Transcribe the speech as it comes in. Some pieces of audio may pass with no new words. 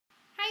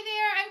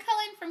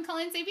from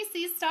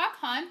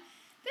CullensABCs.com.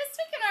 This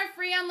week in our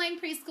free online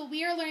preschool,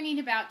 we are learning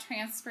about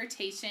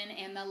transportation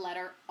and the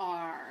letter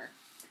R.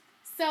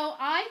 So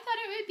I thought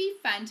it would be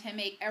fun to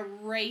make a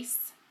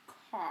race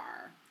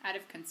car out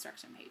of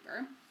construction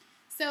paper.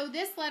 So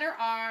this letter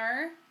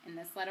R and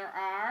this letter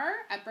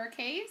R,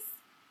 uppercase,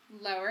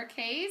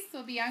 lowercase,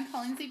 will be on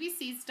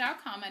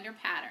CullensABCs.com under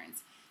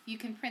patterns. You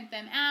can print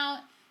them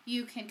out.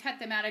 You can cut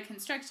them out of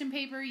construction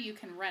paper. You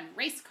can run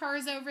race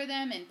cars over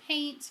them and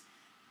paint.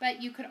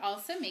 But you could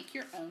also make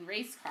your own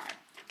race car.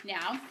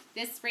 Now,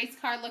 this race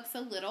car looks a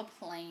little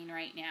plain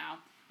right now.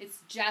 It's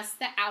just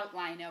the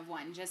outline of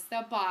one, just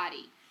the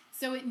body.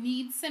 So it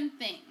needs some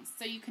things.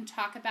 So you can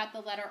talk about the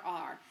letter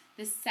R,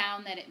 the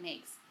sound that it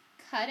makes.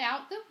 Cut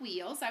out the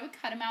wheels. I would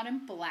cut them out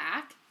in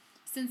black.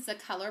 Since the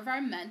color of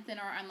our month in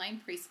our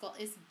online preschool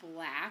is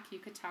black, you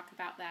could talk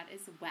about that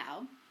as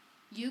well.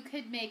 You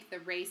could make the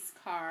race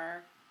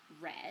car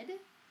red.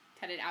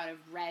 Cut it out of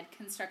red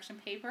construction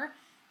paper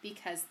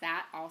because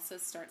that also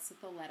starts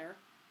with the letter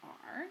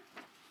R.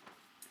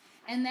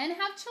 And then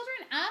have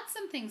children add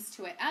some things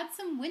to it. Add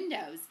some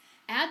windows.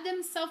 Add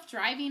them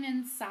self-driving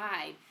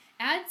inside.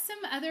 Add some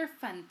other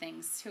fun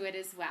things to it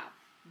as well.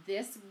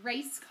 This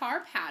race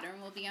car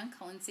pattern will be on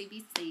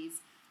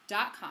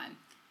CullensABCs.com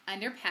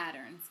under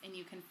patterns. And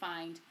you can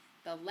find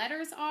the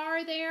letters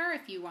R there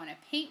if you want to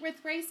paint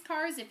with race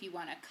cars, if you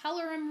want to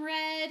color them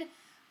red.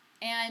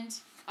 And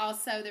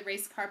also the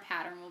race car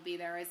pattern will be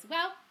there as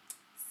well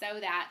so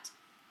that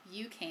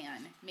you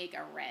can make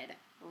a red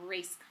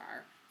race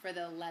car for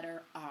the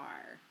letter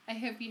R. I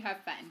hope you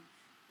have fun.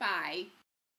 Bye.